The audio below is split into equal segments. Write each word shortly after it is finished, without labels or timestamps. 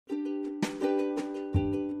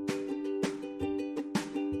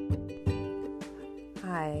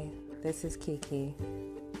Hi, this is Kiki.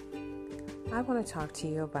 I want to talk to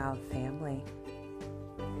you about family,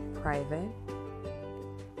 private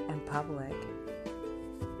and public.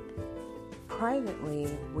 Privately,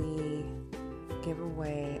 we give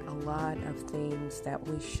away a lot of things that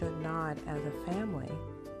we should not as a family.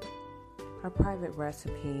 Our private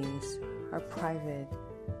recipes, our private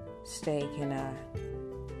stake in a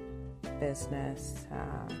business.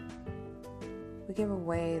 We give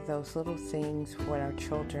away those little things for our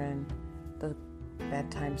children, the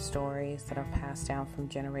bedtime stories that are passed down from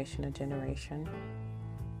generation to generation.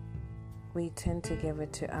 We tend to give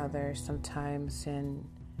it to others sometimes, and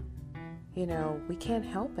we can't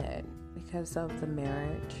help it because of the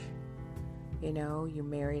marriage. You're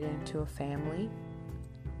married into a family,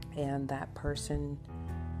 and that person,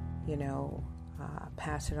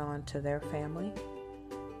 pass it on to their family,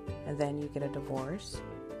 and then you get a divorce.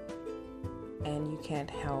 And you can't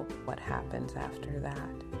help what happens after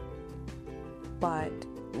that. But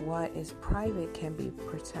what is private can be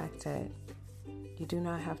protected. You do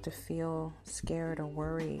not have to feel scared or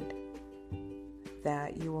worried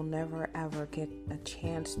that you will never ever get a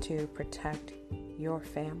chance to protect your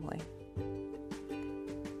family.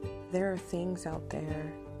 There are things out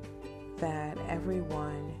there that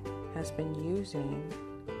everyone has been using,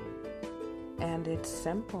 and it's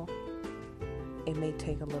simple. It may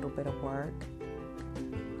take a little bit of work.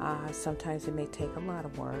 Sometimes it may take a lot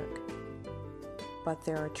of work. But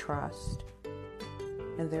there are trust.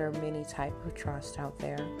 And there are many types of trust out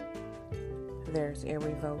there. There's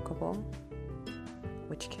irrevocable,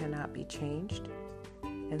 which cannot be changed.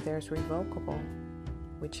 And there's revocable,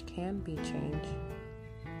 which can be changed.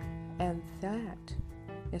 And that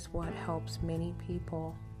is what helps many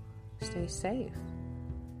people stay safe.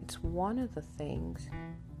 It's one of the things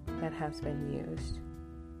that has been used.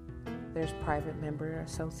 There's private member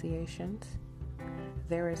associations.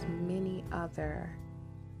 There is many other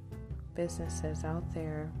businesses out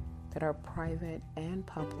there that are private and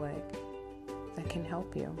public that can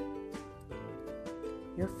help you.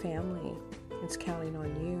 Your family is counting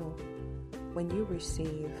on you when you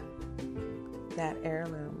receive that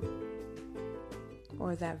heirloom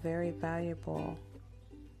or that very valuable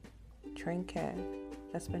trinket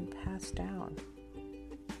that's been passed down.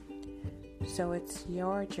 So it's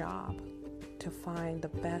your job to find the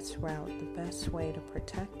best route, the best way to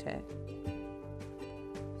protect it.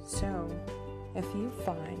 So if you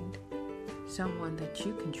find someone that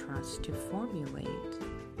you can trust to formulate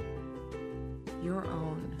your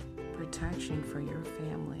own protection for your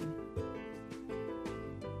family,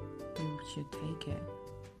 you should take it.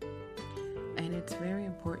 And it's very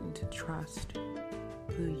important to trust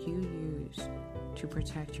who you use to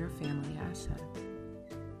protect your family assets.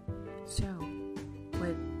 So,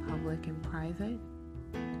 with public and private,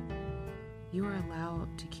 you are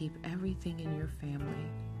allowed to keep everything in your family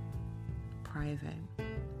private.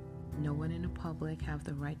 No one in the public have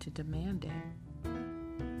the right to demand it.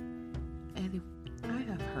 And I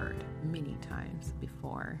have heard many times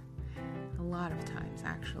before, a lot of times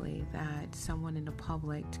actually, that someone in the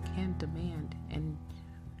public can demand and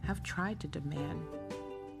have tried to demand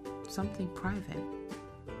something private.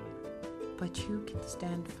 But you can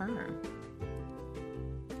stand firm.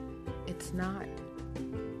 It's not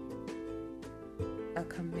a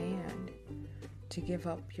command to give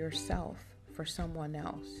up yourself for someone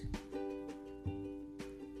else.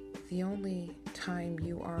 The only time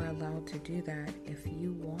you are allowed to do that if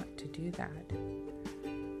you want to do that.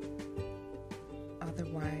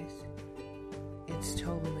 Otherwise, it's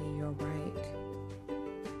totally your right.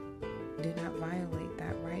 Do not violate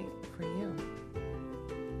that right for you.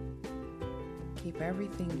 Keep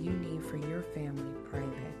everything you need for your family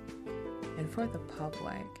private. And for the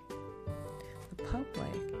public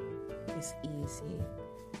is easy.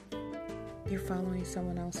 You're following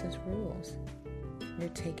someone else's rules. You're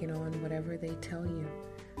taking on whatever they tell you.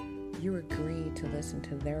 You agree to listen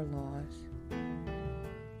to their laws.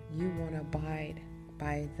 You want to abide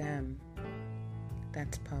by them.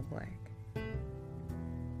 That's public.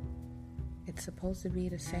 It's supposed to be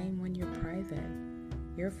the same when you're private.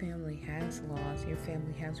 Your family has laws, your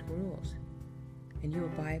family has rules, and you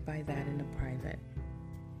abide by that in the private.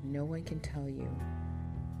 No one can tell you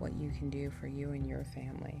what you can do for you and your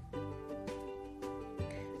family.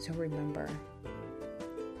 So remember,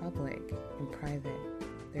 public and private,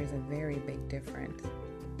 there's a very big difference.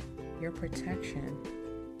 Your protection,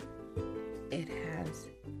 it has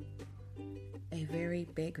a very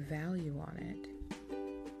big value on it,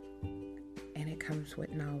 and it comes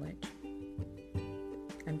with knowledge.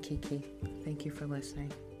 I'm Kiki. Thank you for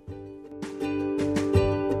listening.